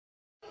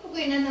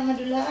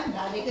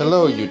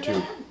Hello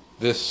YouTube.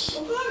 This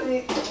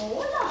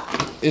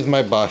is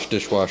my Bosch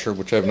dishwasher,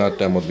 which I've not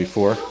demoed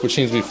before, which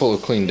seems to be full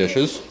of clean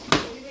dishes.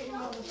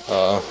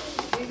 I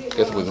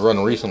guess it was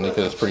run recently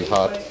because it's pretty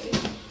hot.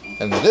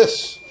 And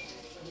this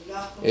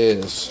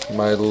is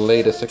my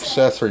latest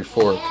accessory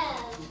for it.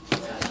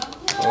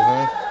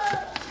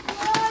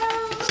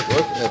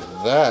 Look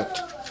at that.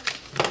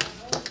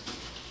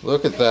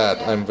 Look at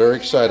that. I'm very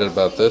excited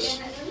about this.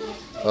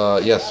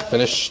 Yes,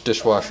 finished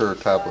dishwasher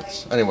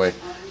tablets. Anyway,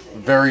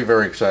 very,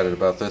 very excited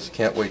about this.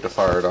 Can't wait to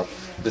fire it up.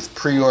 This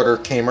pre-order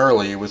came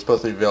early. It was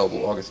supposed to be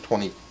available August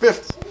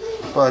 25th,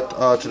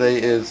 but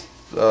today is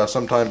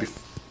sometime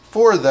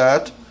before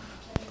that.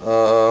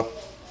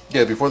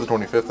 Yeah, before the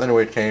 25th.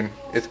 Anyway, it came.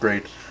 It's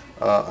great.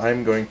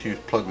 I'm going to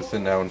plug this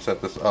in now and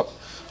set this up.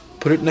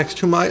 Put it next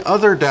to my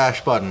other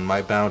dash button,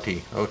 my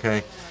Bounty.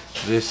 Okay,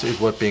 this is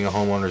what being a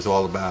homeowner is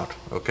all about.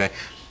 Okay,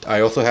 I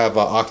also have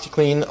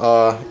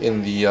OxiClean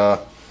in the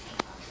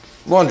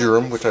laundry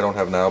room, which I don't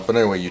have now. But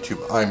anyway,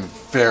 YouTube, I'm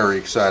very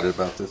excited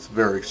about this.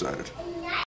 Very excited.